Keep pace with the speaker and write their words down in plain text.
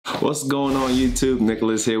What's going on YouTube?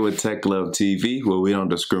 Nicholas here with Tech Love TV, where we don't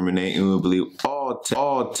discriminate and we believe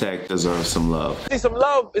all tech deserves some love. Need some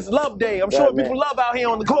love. It's love day. I'm sure people love out here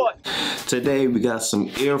on the court. Today we got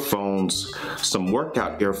some earphones, some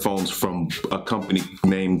workout earphones from a company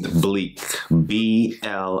named Bliiq,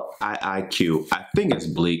 B-L-I-I-Q. I think it's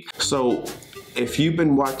Bliiq. So if you've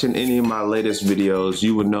been watching any of my latest videos,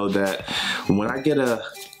 you would know that when I get a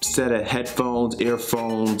set of headphones,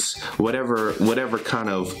 earphones, whatever kind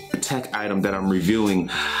of tech item that I'm reviewing,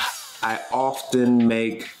 I often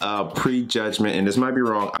make a prejudgment, and this might be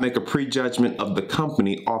wrong, I make a prejudgment of the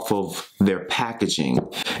company off of their packaging.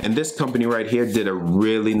 And this company right here did a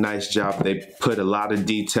really nice job. They put a lot of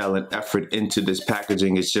detail and effort into this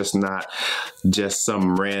packaging. It's just not just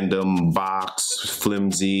some random box,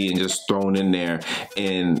 flimsy, and just thrown in there.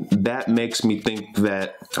 And that makes me think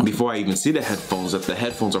that before I even see the headphones, that the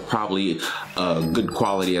headphones are probably good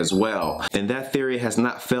quality as well. And that theory has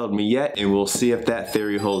not failed me yet, and we'll see if that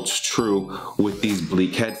theory holds true with these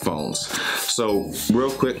Bliiq headphones. So real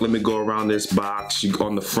quick, let me go around this box.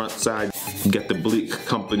 On the front side, you get the Bliiq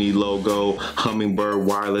company logo, Hummingbird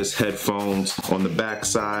Wireless Headphones. On the back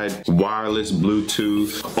side, wireless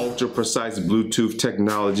Bluetooth, ultra precise Bluetooth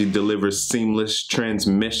technology delivers seamless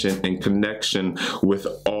transmission and connection with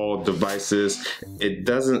all devices. It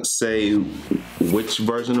doesn't say which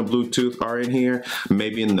version of Bluetooth are in here.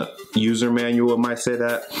 Maybe in the user manual it might say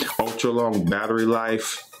that. Ultra long battery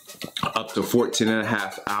life, up to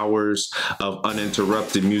 14.5 hours of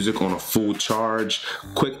uninterrupted music on a full charge.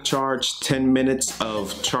 Quick charge, 10 minutes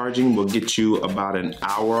of charging will get you about an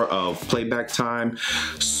hour of playback time.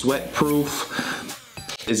 Sweat proof.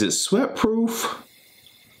 Is it sweat proof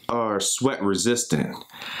or sweat resistant?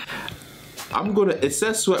 It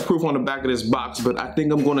says sweat proof on the back of this box, but I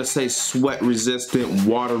think I'm gonna say sweat resistant,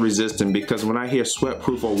 water resistant, because when I hear sweat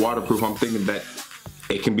proof or waterproof, I'm thinking that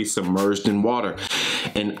it can be submerged in water.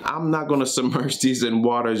 And I'm not gonna submerge these in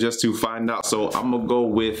water just to find out, so I'm gonna go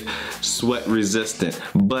with sweat resistant.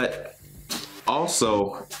 But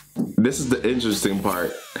also, this is the interesting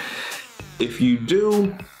part. If you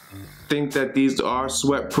do think that these are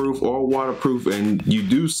sweat proof or waterproof and you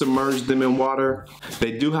do submerge them in water,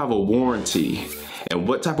 they do have a warranty. And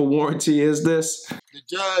what type of warranty is this? The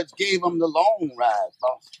judge gave them the long ride,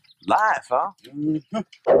 boss. Life, huh?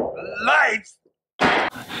 Life?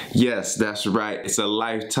 Yes, that's right. It's a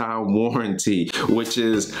lifetime warranty, which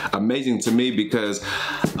is amazing to me because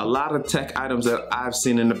a lot of tech items that I've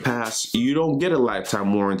seen in the past, you don't get a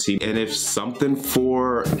lifetime warranty. And if something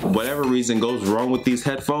for whatever reason goes wrong with these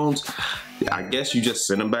headphones, I guess you just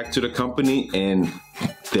send them back to the company and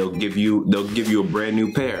they'll give you a brand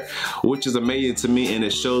new pair, which is amazing to me, and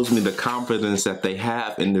it shows me the confidence that they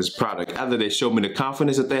have in this product. Either they show me the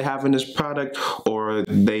confidence that they have in this product, or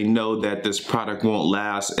they know that this product won't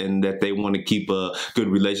last and that they want to keep a good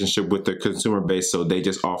relationship with their consumer base, so they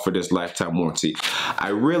just offer this lifetime warranty. I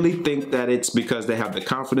really think that it's because they have the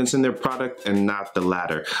confidence in their product and not the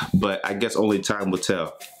latter, but I guess only time will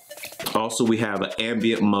tell. Also, we have an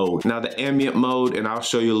ambient mode. Now the ambient mode, and I'll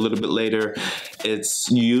show you a little bit later, you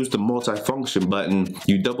use the multi-function button.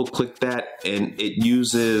 You double click that and it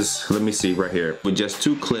uses, let me see right here, with just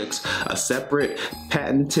 2 clicks, a separate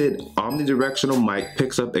patented omnidirectional mic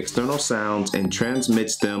picks up external sounds and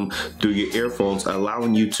transmits them through your earphones,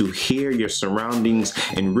 allowing you to hear your surroundings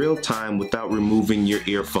in real time without removing your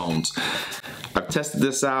earphones. I've tested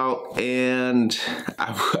this out and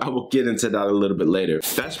I will get into that a little bit later.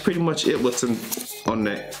 That's pretty much it what's on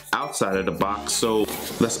the outside of the box. So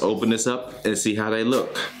let's open this up and see how they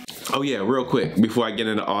look. Oh yeah, real quick, before I get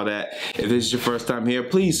into all that, if this is your first time here,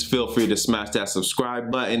 please feel free to smash that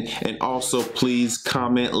subscribe button, and also please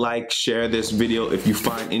comment, like, share this video if you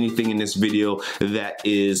find anything in this video that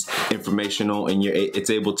is informational and it's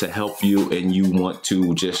able to help you and you want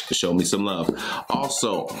to just show me some love.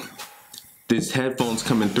 Also, these headphones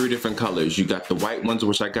come in 3 different colors. You got the white ones,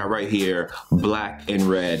 which I got right here, black and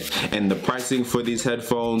red. And the pricing for these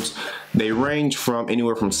headphones, they range from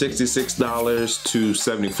anywhere from $66 to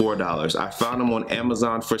 $74. I found them on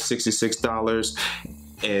Amazon for $66.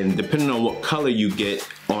 And depending on what color you get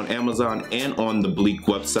on Amazon and on the Bliiq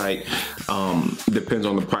website, depends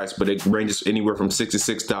on the price, but it ranges anywhere from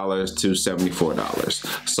 $66 to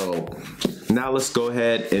 $74. So now let's go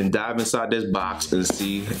ahead and dive inside this box and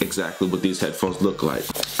see exactly what these headphones look like.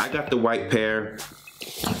 I got the white pair,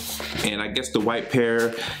 and I guess the white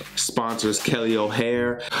pair sponsors Kelly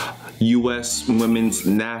O'Hare, U.S. women's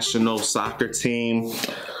national soccer team,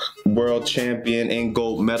 world champion and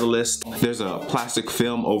gold medalist. There's a plastic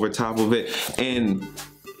film over top of it, and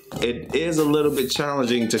it is a little bit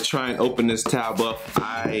challenging to try and open this tab up.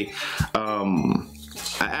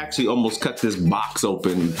 I actually almost cut this box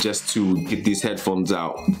open just to get these headphones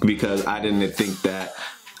out because I didn't think that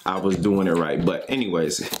I was doing it right. But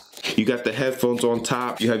anyways, you got the headphones on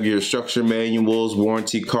top. You have your instruction manuals,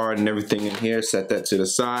 warranty card, and everything in here. Set that to the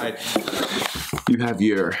side. You have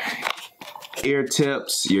your ear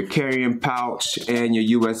tips, your carrying pouch, and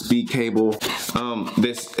your USB cable.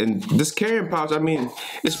 This carrying pouch, I mean,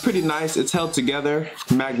 it's pretty nice. It's held together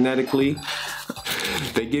magnetically.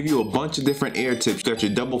 They give you a bunch of different ear tips. You got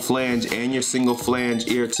your double flange and your single flange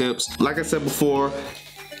ear tips. Like I said before,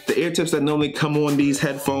 the ear tips that normally come on these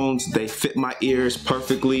headphones, they fit my ears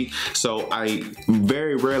perfectly. So I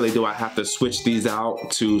very rarely do I have to switch these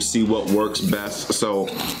out to see what works best. So,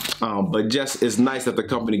 but just it's nice that the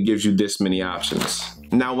company gives you this many options.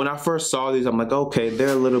 Now, when I first saw these, I'm like, okay, they're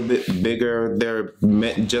a little bit bigger. They're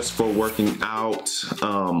meant just for working out,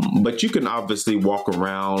 but you can obviously walk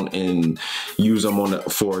around and use them on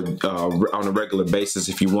a regular basis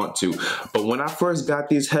if you want to. But when I first got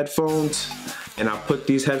these headphones and I put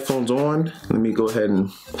these headphones on, let me go ahead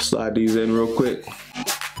and slide these in real quick.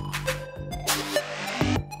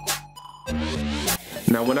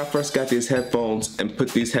 Now, when I first got these headphones and put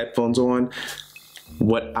these headphones on,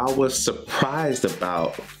 what I was surprised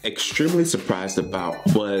about, extremely surprised about,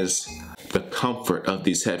 was the comfort of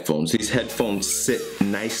these headphones. These headphones sit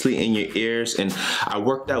nicely in your ears, and I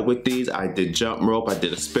worked out with these. I did jump rope, I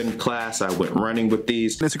did a spin class, I went running with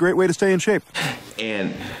these. It's a great way to stay in shape.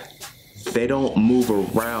 And they don't move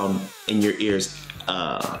around in your ears.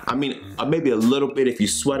 I mean, maybe a little bit if you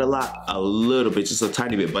sweat a lot, a little bit, just a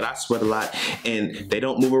tiny bit, but I sweat a lot, and they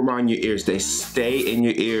don't move around your ears. They stay in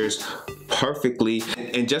your ears perfectly.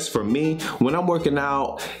 And just for me, when I'm working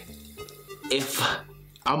out, if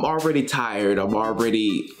I'm already tired, I'm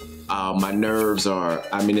already, my nerves are,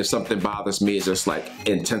 I mean, if something bothers me, it just like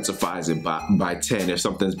intensifies it by 10 if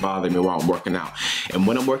something's bothering me while I'm working out. And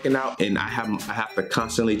when I'm working out and I have to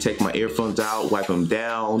constantly take my earphones out, wipe them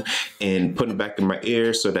down, and put them back in my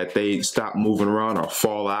ears so that they stop moving around or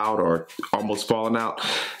fall out or almost falling out,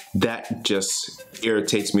 that just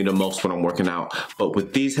irritates me the most when I'm working out. But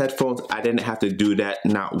with these headphones, I didn't have to do that,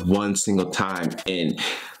 not one single time. And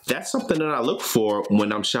that's something that I look for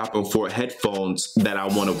when I'm shopping for headphones that I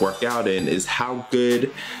want to work out in, is how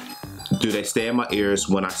good do they stay in my ears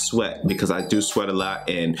when I sweat, because I do sweat a lot,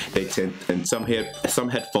 and they tend, and some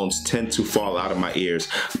headphones tend to fall out of my ears.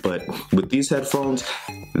 But with these headphones,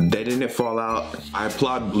 they didn't fall out. I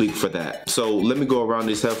applaud Bliiq for that. So let me go around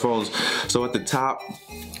these headphones. So at the top,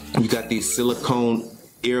 you got these silicone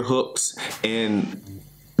ear hooks, and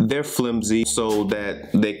they're flimsy so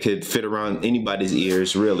that they could fit around anybody's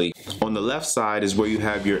ears, really. On the left side is where you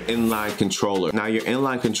have your inline controller. Now, your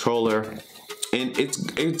inline controller, and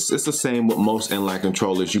it's the same with most inline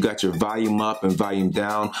controllers. You got your volume up and volume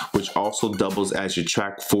down, which also doubles as your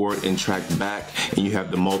track forward and track back. And you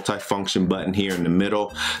have the multi-function button here in the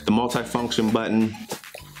middle. The multi-function button,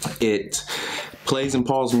 it plays and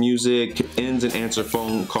pauses music, ends and answer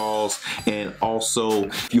phone calls, and also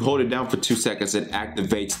if you hold it down for 2 seconds, it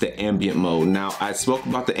activates the ambient mode. Now, I spoke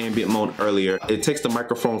about the ambient mode earlier. It takes the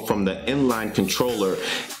microphone from the inline controller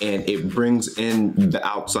and it brings in the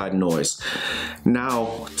outside noise.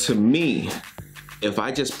 Now, to me, if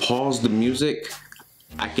I just pause the music,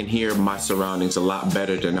 I can hear my surroundings a lot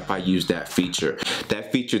better than if I use that feature.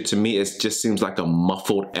 That feature to me, it just seems like a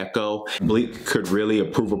muffled echo. Bliiq could really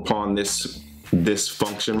improve upon this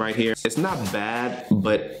function right here. It's not bad,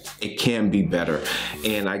 but it can be better.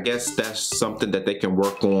 And I guess that's something that they can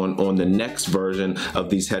work on the next version of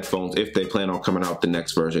these headphones, if they plan on coming out the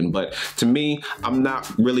next version. But to me, I'm not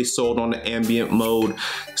really sold on the ambient mode,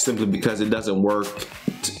 simply because it doesn't work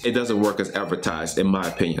as advertised, in my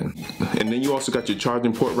opinion. And then you also got your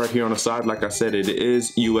charging port right here on the side. Like I said, it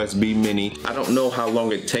is USB mini. I don't know how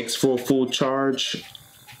long it takes for a full charge,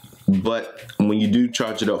 but when you do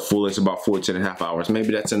charge it up full, it's about 14.5 hours.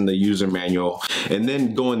 Maybe that's in the user manual. And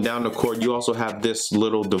then going down the cord, you also have this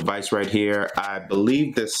little device right here. I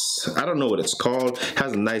believe this, I don't know what it's called. It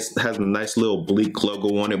has a nice little Bliiq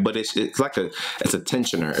logo on it, but it's like it's a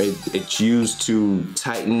tensioner. It's used to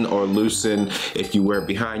tighten or loosen if you wear it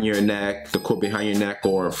behind your neck, the cord behind your neck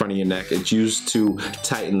or in front of your neck. It's used to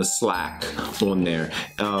tighten the slack on there.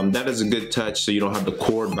 That is a good touch, so you don't have the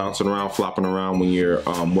cord bouncing around, flopping around when you're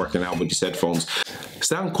working out with these headphones.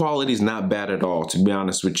 Sound quality is not bad at all, to be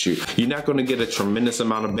honest with you. You're not going to get a tremendous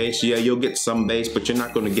amount of bass. Yeah, you'll get some bass, but you're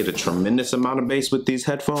not going to get a tremendous amount of bass with these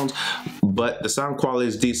headphones. But the sound quality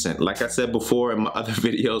is decent. Like I said before in my other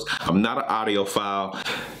videos, I'm not an audiophile.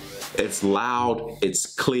 It's loud, it's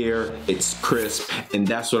clear, it's crisp, and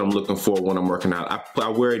that's what I'm looking for when I'm working out. I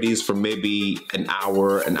wear these for maybe an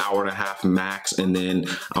hour and a half max, and then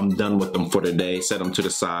I'm done with them for the day, set them to the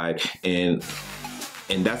side, and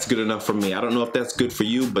that's good enough for me. I don't know if that's good for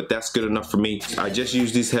you, but that's good enough for me. I just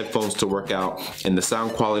use these headphones to work out, and the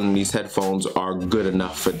sound quality in these headphones are good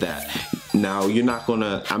enough for that. Now, you're not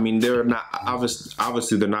gonna, I mean, they're not,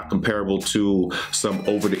 obviously they're not comparable to some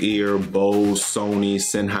over-the-ear Bose, Sony,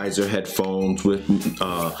 Sennheiser headphones with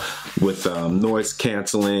noise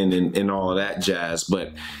canceling and all of that jazz,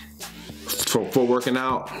 but for working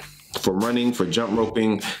out, for running, for jump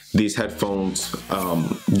roping, these headphones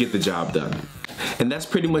get the job done. And that's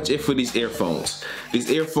pretty much it for these earphones. These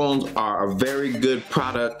earphones are a very good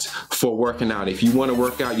product for working out. If you want to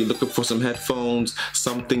work out, you're looking for some headphones,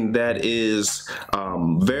 something that is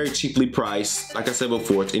very cheaply priced. Like I said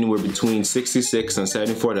before, it's anywhere between $66 and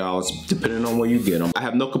 $74, depending on where you get them. I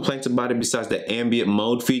have no complaints about it besides the ambient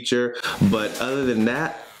mode feature, but other than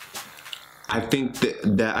that, I think that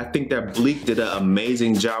Bliiq did an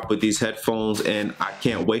amazing job with these headphones, and I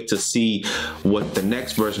can't wait to see what the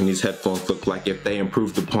next version of these headphones look like, if they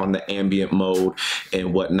improved upon the ambient mode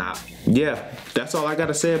and whatnot. Yeah, that's all I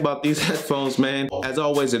gotta say about these headphones, man. As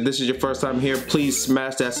always, if this is your first time here, please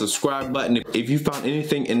smash that subscribe button. If you found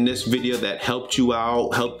anything in this video that helped you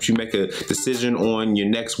out, helped you make a decision on your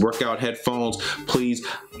next workout headphones, please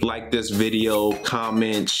like this video,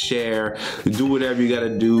 comment, share, do whatever you gotta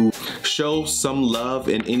do. Show some love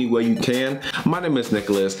in any way you can. My name is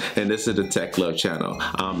Nicholas, and this is the Tech Love Channel.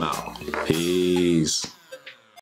 I'm out. Peace.